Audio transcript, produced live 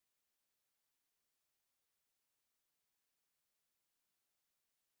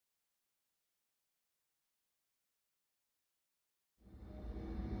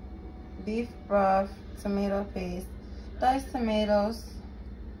beef broth, tomato paste, diced tomatoes,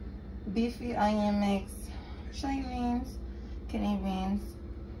 beefy onion mix, chili beans, kidney beans,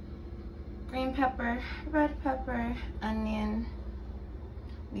 green pepper, red pepper, onion.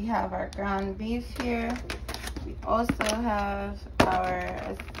 We have our ground beef here. We also have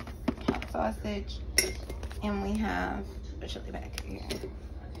our hot sausage, and we have a chili packet here.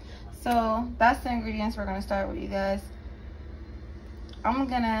 So that's the ingredients we're gonna start with, you guys. I'm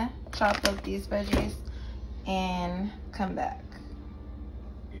gonna chop up these veggies and come back.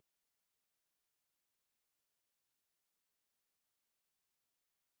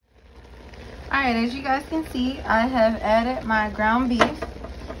 Alright, as you guys can see, I have added my ground beef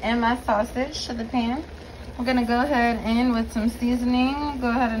and my sausage to the pan. I'm gonna go ahead and with some seasoning, go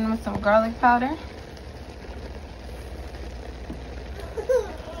ahead and with some garlic powder.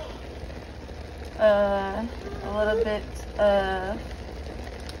 A little bit of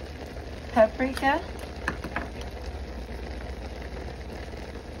paprika.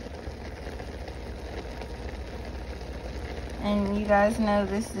 And you guys know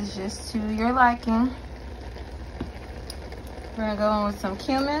this is just to your liking. We're gonna go in with some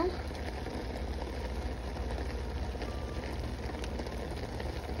cumin.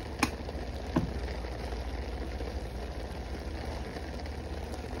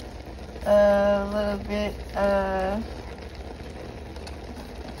 A little bit of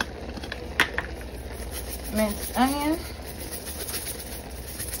minced onion.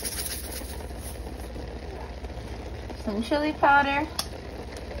 Some chili powder.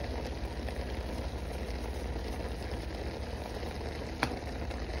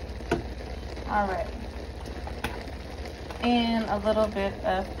 All right. And a little bit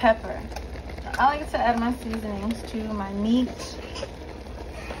of pepper. I like to add my seasonings to my meat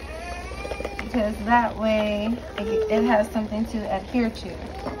because that way it has something to adhere to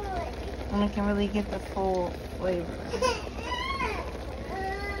and it can really get the full flavor.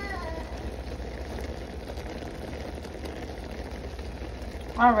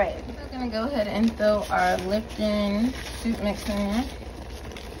 All right, we're gonna go ahead and throw our Lipton soup mix in there.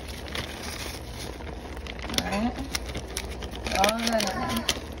 All right, all of that in there.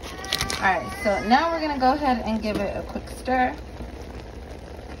 All right, so now we're gonna go ahead and give it a quick stir.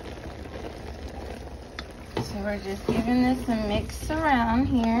 So we're just giving this a mix around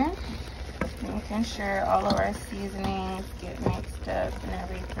here, making sure all of our seasonings get mixed up and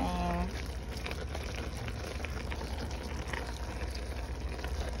everything.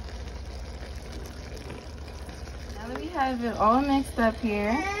 Now that we have it all mixed up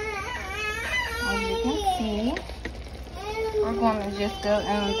here, as you can see, we're going to just go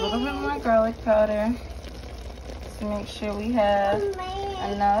in with a little bit more garlic powder to make sure we have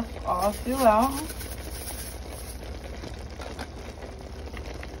enough all throughout.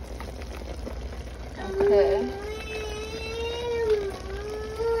 Okay.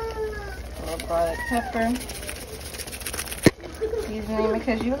 A little garlic pepper. Seasoning,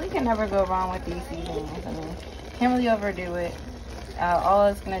 because you really can never go wrong with these seasonings. I mean, can't really overdo it. All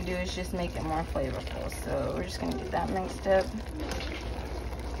it's gonna do is just make it more flavorful. So we're just gonna get that mixed up.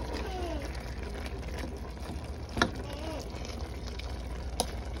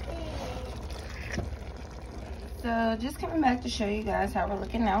 So just coming back to show you guys how we're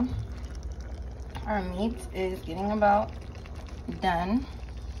looking now. Our meat is getting about done.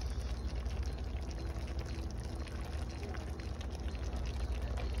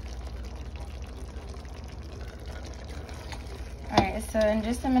 Alright, so in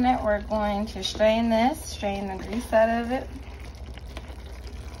just a minute we're going to strain the grease out of it.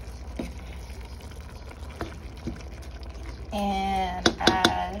 And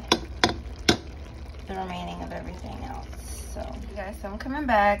add the remaining of everything else. So, you guys, so I'm coming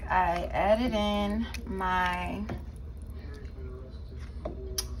back. I added in my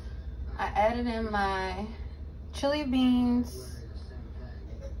chili beans,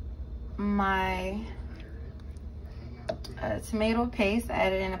 my tomato paste. I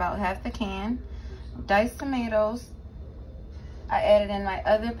added in about half the can. Diced tomatoes. I added in my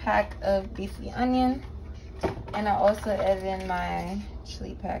other pack of beefy onion. And I also added in my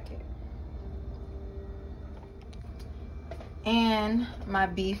chili packet. And my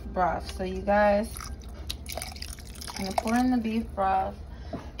beef broth. So you guys, I'm gonna pour in the beef broth.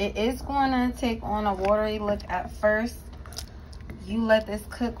 It is going to take on a watery look at first. You let this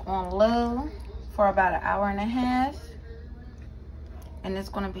cook on low for about 1.5 hours. And it's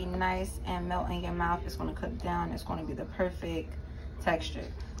going to be nice and melt in your mouth. It's going to cook down. It's going to be the perfect texture.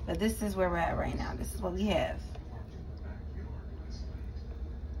 But this is where we're at right now. This is what we have.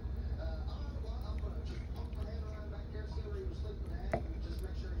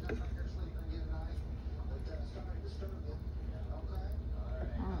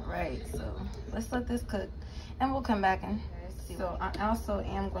 right, so let's let this cook and we'll come back and see. So I also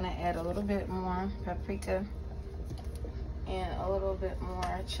am going to add a little bit more paprika and a little bit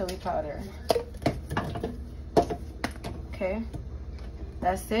more chili powder. Okay,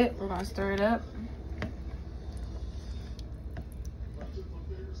 that's it. We're going to stir it up.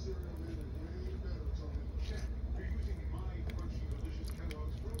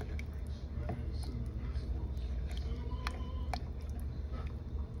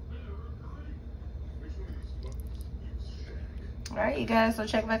 All right, you guys, so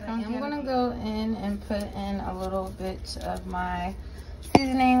check back on. I'm gonna go in and put in a little bit of my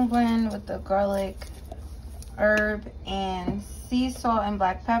seasoning blend with the garlic, herb, and sea salt and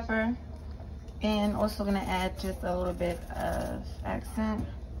black pepper. And also gonna add just a little bit of accent.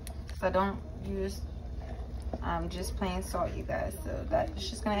 So I don't use just plain salt, you guys. So that's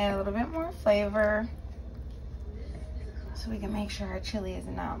just gonna add a little bit more flavor. So we can make sure our chili is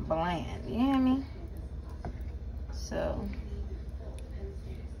not bland, you hear me? So.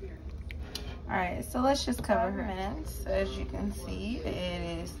 All right, so let's just cover her minutes. As you can see,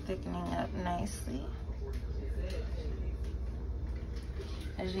 it is thickening up nicely.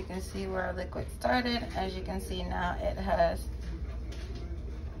 As you can see where our liquid started, as you can see now it has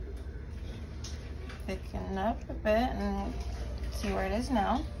thickened up a bit, and see where it is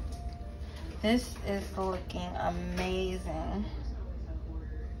now. This is looking amazing.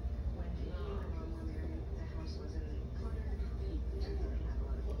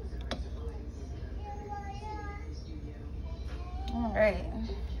 All right,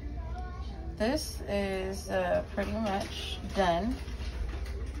 this is pretty much done,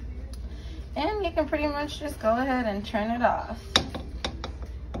 and you can pretty much just go ahead and turn it off.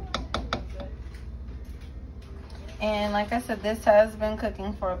 And like I said, this has been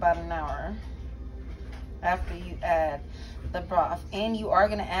cooking for about an hour after you add the broth, and you are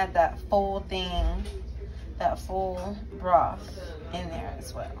going to add that full thing, that full broth in there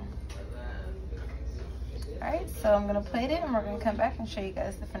as well. Alright, so I'm going to plate it and we're going to come back and show you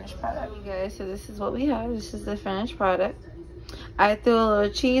guys the finished product. You guys, so this is what we have. This is the finished product. I threw a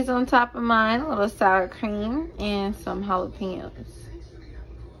little cheese on top of mine, a little sour cream, and some jalapenos.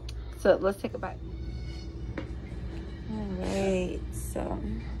 So let's take a bite. Alright, so.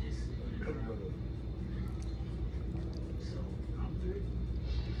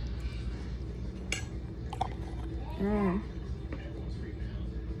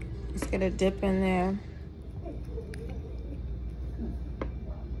 Just get a dip in there.